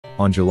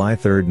On July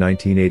 3,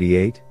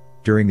 1988,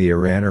 during the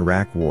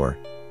Iran-Iraq War,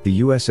 the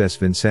USS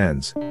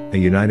Vincennes, a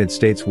United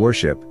States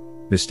warship,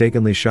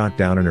 mistakenly shot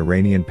down an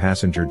Iranian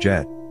passenger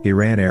jet,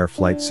 Iran Air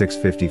Flight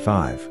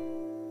 655.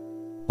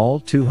 All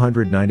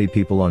 290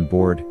 people on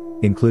board,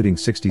 including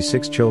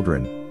 66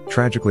 children,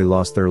 tragically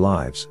lost their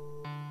lives.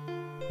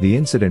 The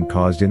incident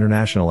caused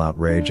international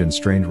outrage and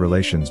strained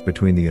relations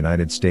between the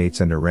United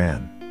States and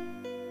Iran.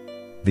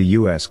 The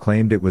U.S.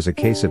 claimed it was a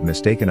case of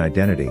mistaken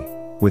identity,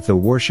 with the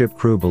warship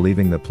crew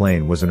believing the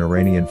plane was an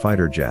Iranian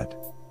fighter jet.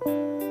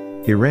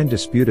 Iran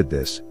disputed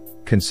this,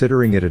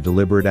 considering it a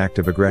deliberate act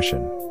of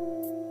aggression.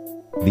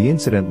 The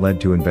incident led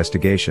to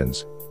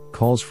investigations,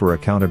 calls for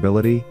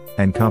accountability,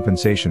 and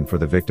compensation for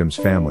the victims'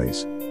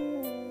 families.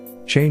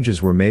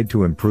 Changes were made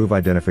to improve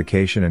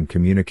identification and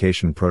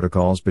communication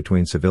protocols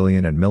between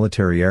civilian and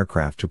military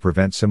aircraft to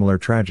prevent similar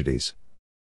tragedies.